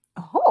purgatory.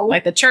 Oh.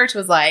 Like the church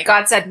was like,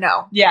 God said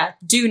no. Yeah,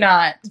 do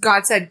not.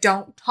 God said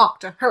don't talk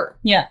to her.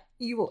 Yeah.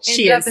 You will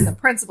end up in the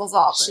principal's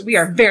office. We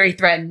are very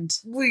threatened.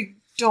 We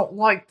don't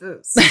like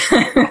this.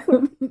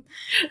 In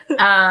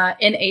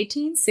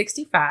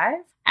 1865,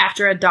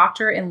 after a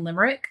doctor in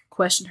Limerick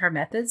questioned her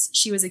methods,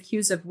 she was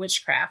accused of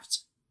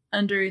witchcraft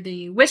under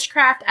the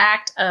Witchcraft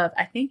Act of,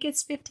 I think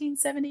it's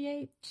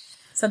 1578,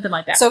 something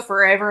like that. So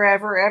forever,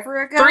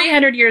 ever ago?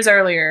 300 years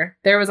earlier,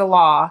 there was a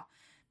law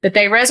that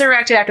they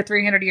resurrected after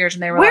 300 years,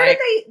 and they were Where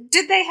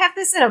did they have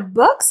this in a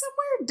book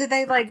somewhere? Did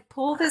they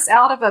pull this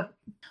out of a,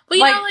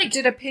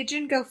 did a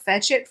pigeon go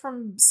fetch it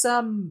from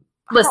some...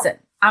 Listen,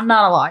 I'm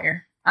not a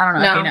lawyer. I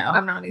don't know if you know.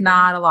 I'm not either.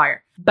 Not a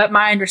lawyer. But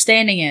my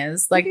understanding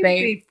is, they...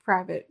 be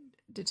private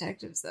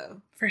detectives,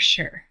 though. For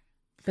sure.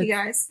 But you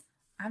guys?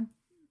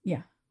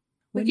 Yeah.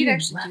 We could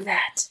actually do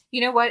that.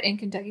 You know what? In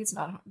Kentucky, it's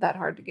not that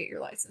hard to get your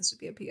license to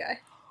be a PI.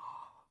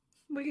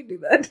 We could do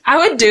that. I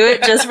would do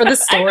it just for the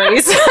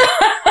stories.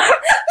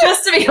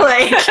 Just to be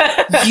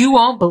like, you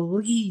won't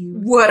believe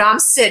what I'm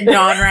sitting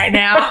on right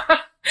now.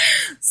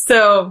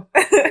 So,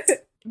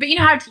 but you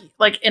know how,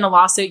 in a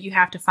lawsuit, you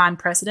have to find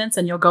precedents,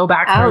 and you'll go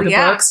back through the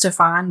books to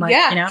find,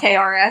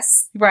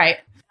 KRS. Right.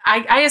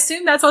 I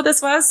assume that's what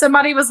this was.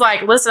 Somebody was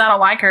like, listen, I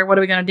don't like her. What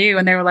are we going to do?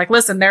 And they were like,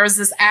 listen, there was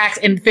this act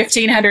in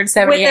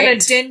 1578. With an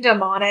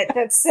addendum on it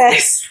that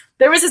says...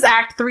 There was this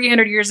act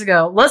 300 years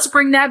ago. Let's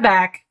bring that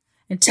back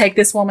and take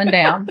this woman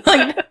down.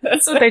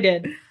 That's what they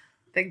did.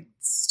 They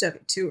stuck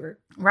it to her.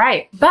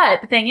 Right.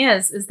 But the thing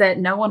is that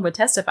no one would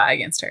testify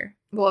against her.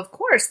 Well, of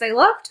course. They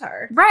loved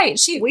her. Right.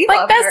 We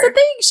loved that's her. the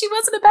thing. She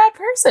wasn't a bad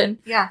person.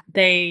 Yeah.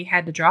 They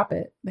had to drop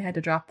it. They had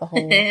to drop the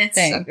whole thing.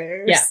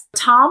 Suckers. Yeah.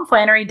 Tom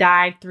Flannery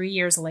died 3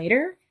 years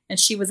later, and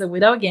she was a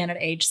widow again at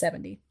age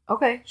 70.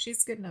 Okay.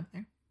 She's getting up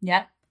there.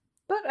 Yeah.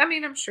 But,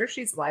 I'm sure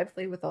she's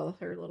lively with all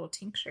her little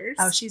tinctures.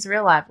 Oh, she's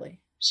real lively.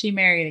 She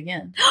married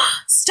again.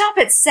 Stop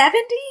at 70?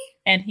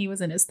 And he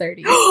was in his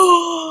 30s.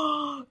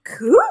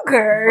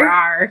 Cougar.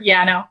 Rawr.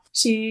 Yeah, I know.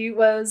 She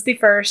was the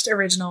first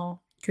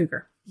original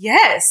cougar.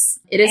 Yes.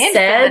 It is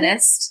said.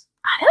 Feminist.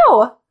 I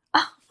know.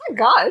 Oh my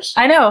gosh.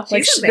 I know.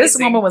 She's this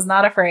woman was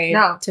not afraid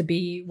No. to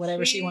be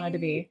whatever she wanted to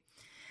be.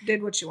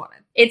 Did what she wanted.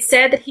 It's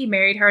said that he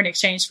married her in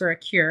exchange for a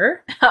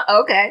cure.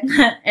 Okay.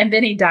 And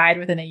then he died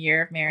within a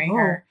year of marrying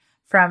her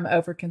from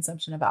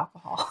overconsumption of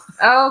alcohol.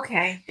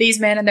 Okay. These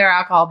men and their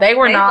alcohol. They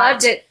not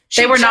loved it.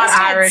 They were not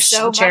Irish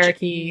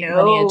Cherokee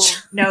lineage.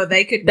 No,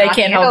 they could They not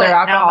can't handle hold their it.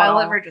 alcohol. No,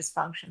 my liver just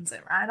functions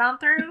it right on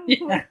through.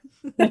 Yeah.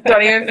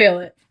 Don't even feel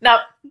it.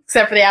 Nope.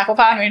 Except for the apple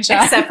pie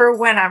moonshine. Except for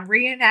when I'm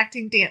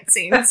reenacting dance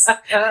scenes.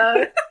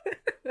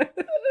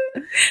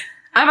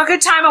 I'm a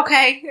good time,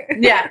 okay?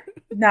 Yeah.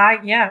 No,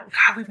 yeah.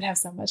 God, we would have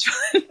so much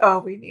fun. Oh,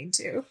 we need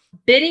to.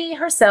 Biddy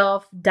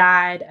herself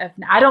died of...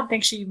 I don't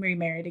think she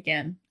remarried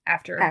again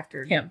after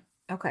him.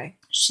 Okay.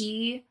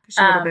 She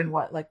would have been,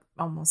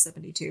 almost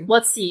 72?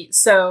 Let's see.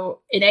 So,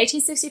 in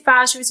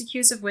 1865, she was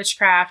accused of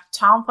witchcraft.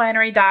 Tom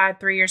Flannery died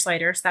 3 years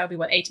later. So, that would be,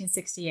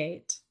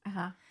 1868?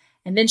 Uh-huh.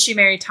 And then she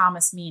married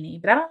Thomas Meany.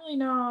 But I don't really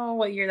know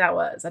what year that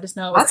was. I just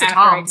know it was Lots of after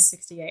Toms.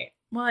 1868.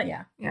 Well,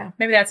 yeah. Yeah.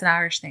 Maybe that's an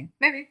Irish thing.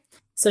 Maybe.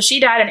 So, she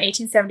died in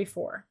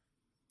 1874.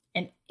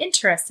 And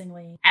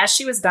interestingly, as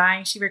she was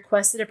dying, she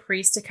requested a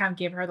priest to come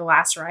give her the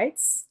last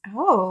rites.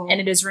 Oh.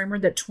 And it is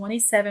rumored that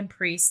 27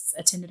 priests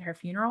attended her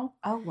funeral.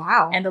 Oh,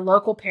 wow. And the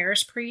local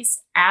parish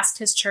priest asked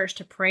his church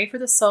to pray for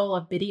the soul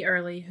of Biddy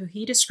Early, who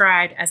he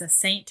described as a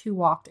saint who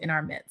walked in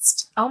our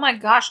midst. Oh, my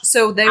gosh.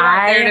 So they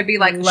weren't there to be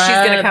like, she's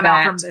going to come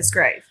out from this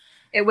grave.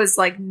 It was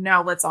like,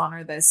 no, let's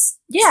honor this.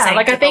 Yeah,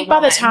 I think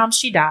by the time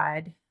she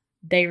died,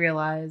 they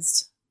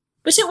realized...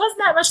 Which it wasn't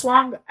that much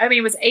long. I mean,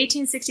 it was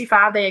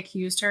 1865 they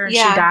accused her, and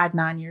she died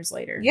 9 years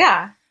later.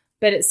 Yeah.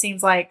 But it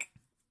seems like...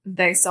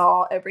 They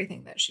saw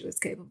everything that she was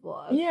capable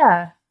of.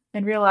 Yeah.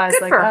 And realized,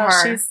 Good for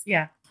her. she's...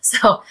 Yeah.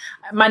 So,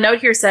 my note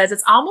here says,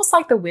 it's almost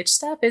like the witch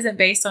stuff isn't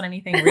based on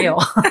anything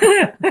real.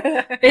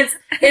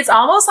 It's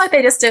almost like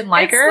they just didn't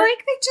like her. It's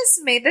like they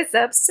just made this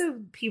up so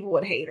people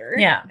would hate her.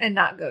 Yeah. And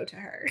not go to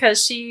her.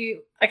 Because she...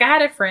 I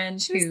had a friend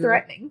She was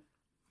threatening.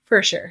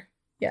 For sure.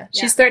 Yeah.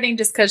 She's threatening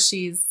just because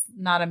she's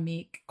not a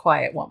meek,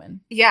 quiet woman.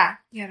 Yeah.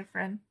 You had a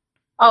friend.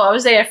 Oh, I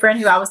was a friend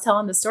who I was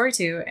telling the story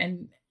to,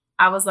 and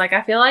I was like,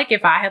 I feel like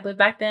if I had lived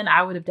back then,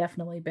 I would have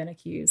definitely been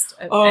accused.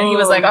 And he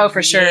was like, oh,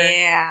 for sure.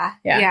 Yeah.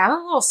 I'm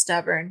a little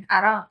stubborn.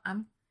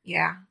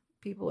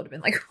 People would have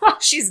been like, well,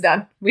 she's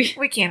done.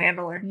 We can't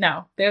handle her.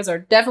 No, those are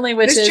definitely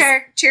witches. This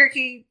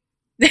Cherokee,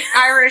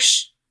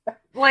 Irish,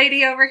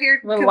 lady over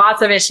here. With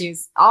lots of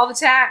issues. All the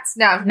tats.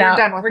 No, we're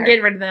done with her. We're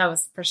getting rid of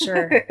those for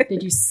sure.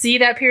 Did you see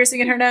that piercing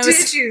in her nose?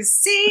 Did you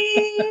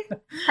see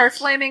her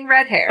flaming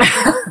red hair?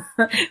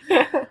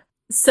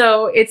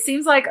 So it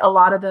seems like a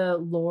lot of the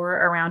lore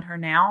around her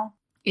now,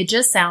 it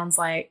just sounds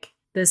like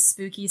the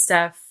spooky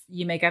stuff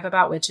you make up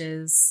about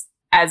witches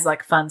as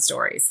like fun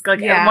stories.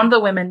 Like one of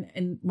the women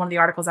in one of the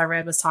articles I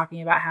read was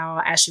talking about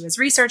how as she was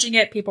researching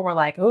it, people were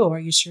like, "Oh, are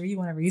you sure you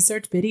want to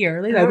research Biddy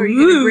Early? Like, are you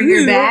going to bring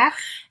her back?"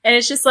 And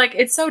it's just like,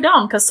 it's so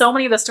dumb because so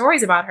many of the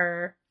stories about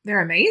her,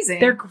 they're amazing.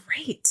 They're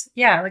great.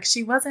 Yeah. Like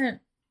she wasn't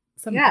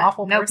some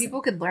awful person. No,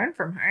 people could learn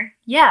from her.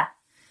 Yeah.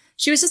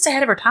 She was just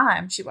ahead of her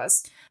time. She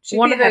was.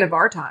 She'd be ahead of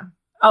our time.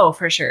 Oh,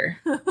 for sure.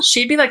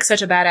 She'd be like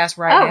such a badass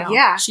now. Oh,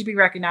 yeah. She'd be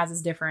recognized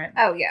as different.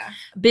 Oh, yeah.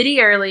 Biddy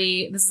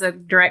Early, this is a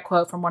direct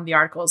quote from one of the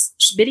articles.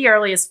 Biddy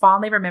Early is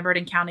fondly remembered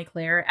in County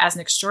Clare as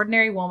an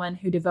extraordinary woman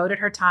who devoted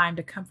her time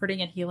to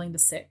comforting and healing the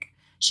sick.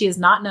 She is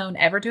not known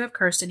ever to have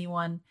cursed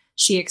anyone.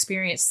 She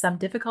experienced some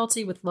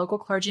difficulty with local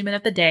clergymen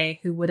of the day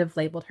who would have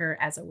labeled her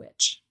as a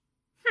witch.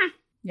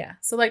 Yeah.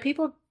 So like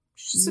people,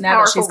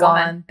 now that she's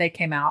gone, they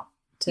came out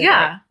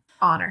to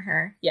honor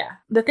her. Yeah.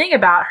 The thing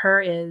about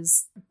her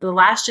is the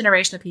last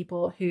generation of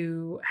people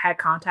who had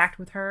contact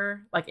with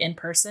her, like in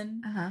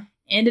person,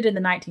 ended in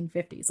the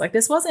 1950s. Like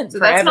this wasn't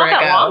forever that's not ago.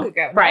 That long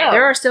ago. Right. No.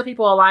 There are still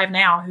people alive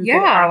now who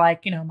are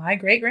like, my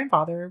great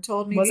grandfather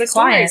told me was a these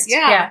client. Stories.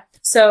 Yeah.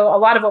 So a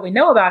lot of what we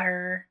know about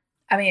her,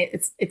 I mean,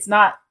 it's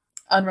not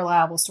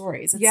unreliable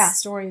stories. It's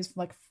stories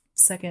like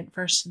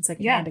first and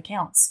second hand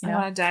accounts. I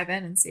want to dive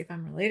in and see if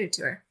I'm related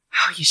to her.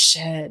 Oh, you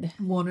should.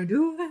 Want to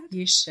do it?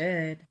 You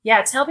should.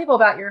 Yeah, tell people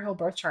about your whole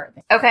birth chart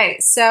thing. Okay,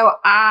 so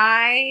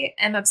I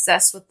am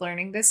obsessed with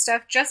learning this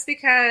stuff just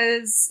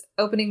because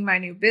opening my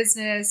new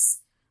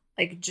business,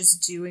 like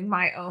just doing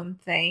my own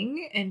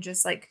thing and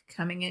just like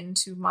coming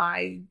into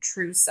my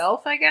true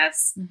self, I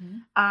guess. Mm-hmm.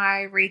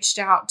 I reached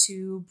out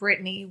to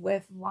Brittany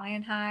with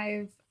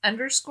Lionhive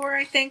 _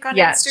 I think on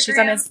Instagram. She's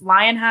on his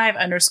Lionhive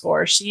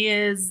 _ She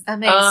is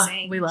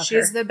amazing. We love her.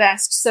 She's the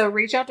best. So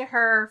reach out to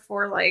her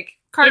for like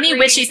any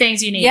witchy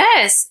things you need.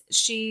 Yes.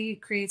 She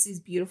creates these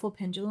beautiful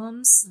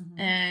pendulums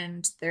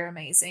and they're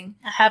amazing.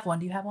 I have one.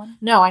 Do you have one?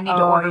 No, I need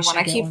to order one.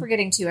 I keep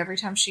forgetting to every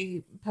time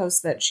she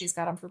posts that she's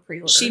got them for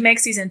pre-order. She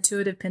makes these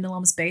intuitive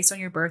pendulums based on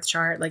your birth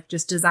chart, like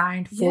just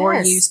designed for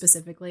you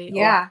specifically.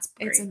 Yeah,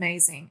 it's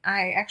amazing.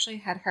 I actually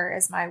had her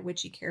as my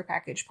witchy care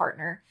package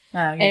partner.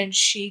 And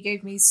she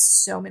gave me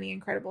so many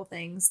incredible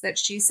things that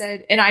she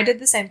said, and I did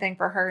the same thing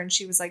for her and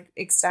she was like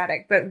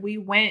ecstatic, but we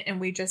went and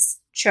we just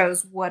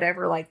chose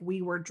whatever like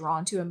we were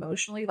drawn to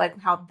emotionally, like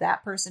how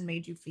that person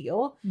made you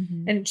feel.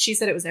 And she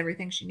said it was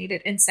everything she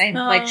needed. And same,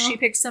 like she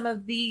picked some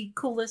of the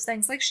coolest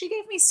things. Like she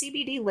gave me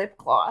CBD lip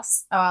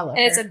gloss. Oh, I love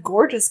it. And it's a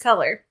gorgeous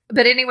color.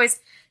 But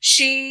anyways,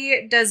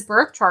 she does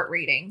birth chart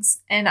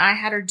readings and I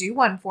had her do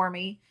one for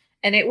me.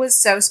 And it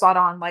was so spot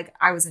on. Like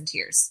I was in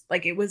tears.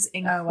 Like it was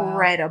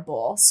incredible.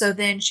 Oh, wow. So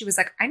then she was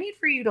like, I need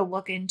for you to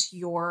look into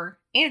your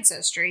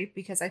ancestry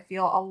because I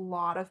feel a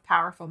lot of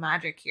powerful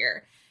magic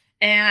here.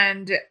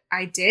 And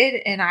I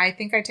did. And I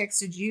think I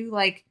texted you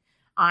like,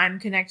 I'm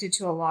connected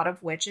to a lot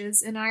of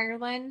witches in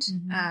Ireland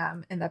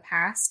in the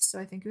past. So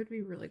I think it would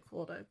be really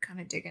cool to kind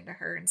of dig into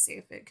her and see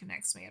if it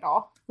connects me at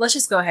all. Let's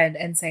just go ahead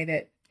and say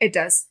that it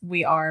does.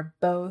 We are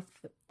both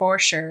for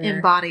sure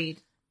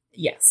embodied.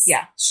 Yes.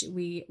 Yeah.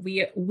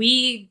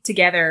 We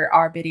together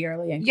are Biddy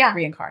Early and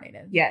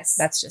reincarnated. Yes.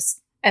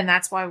 And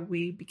that's why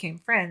we became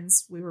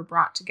friends. We were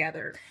brought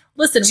together.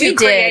 Listen, we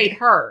did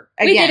her.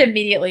 We did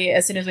immediately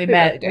as soon as we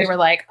met. Really we were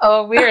like,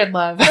 oh, we're in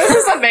love. This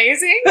is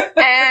amazing.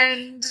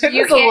 And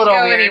you can't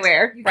go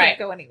anywhere. You can't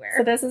go anywhere.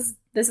 So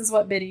this is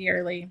what Biddy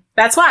Early.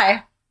 That's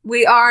why.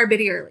 We are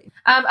Biddy Early.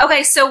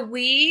 Okay, so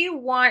we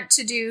want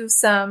to do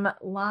some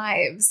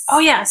lives. Oh,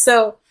 yeah.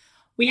 So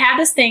we have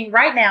this thing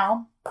right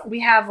now.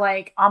 We have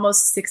like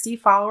almost 60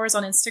 followers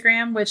on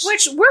Instagram, which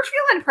we're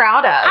feeling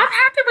proud of. I'm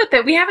happy with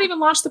it. We haven't even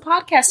launched the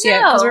podcast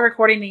yet because we're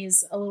recording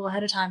these a little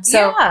ahead of time.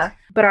 So,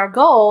 but our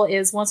goal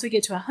is once we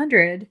get to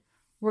 100,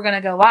 we're going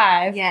to go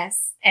live.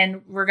 Yes.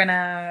 And we're going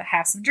to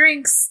have some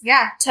drinks.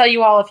 Yeah. Tell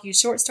you all a few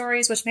short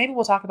stories, which maybe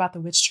we'll talk about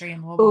the witch tree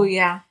in Louisville. Oh,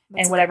 yeah.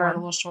 That's and whatever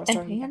little short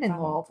story. And Pan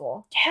in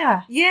Louisville.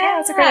 Yeah. Yeah.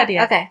 That's a great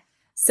idea. Okay.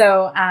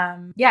 So,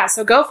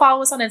 so go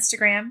follow us on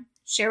Instagram.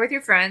 Share with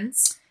your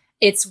friends.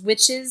 It's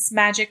Witches,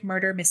 Magic,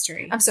 Murder,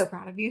 Mystery. I'm so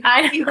proud of you.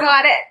 I know. You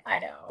got it. I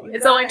know.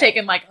 It's only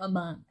taken like a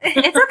month.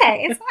 It's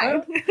okay. It's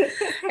fine.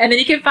 And then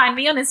you can find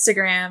me on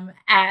Instagram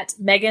at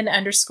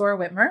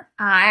Megan_Whitmer.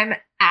 I'm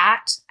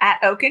at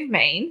Oaken,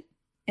 Maine.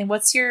 And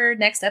what's your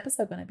next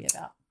episode going to be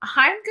about?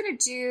 I'm going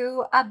to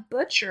do a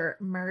butcher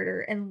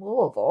murder in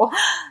Louisville.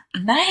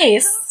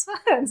 Nice.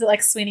 Is it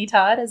like Sweeney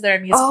Todd? Is there a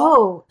musical?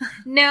 Oh,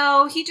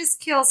 no. He just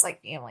kills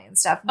like family and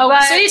stuff. Oh,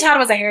 Sweeney Todd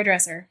was a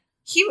hairdresser.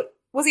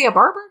 Was he a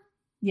barber?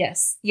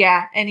 Yes.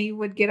 Yeah, and he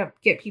would get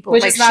people,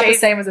 which is not the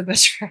same as a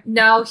butcher.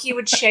 No, he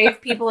would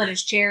shave people in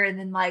his chair and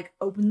then like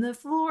open the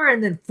floor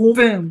and then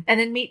boom, and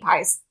then meat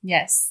pies.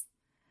 Yes,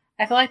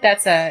 I feel like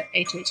that's a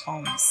H.H.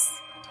 Holmes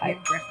type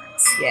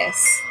reference.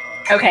 Yes.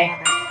 Okay.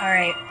 All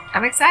right.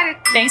 I'm excited.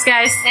 Thanks,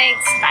 guys.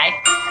 Thanks.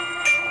 Bye.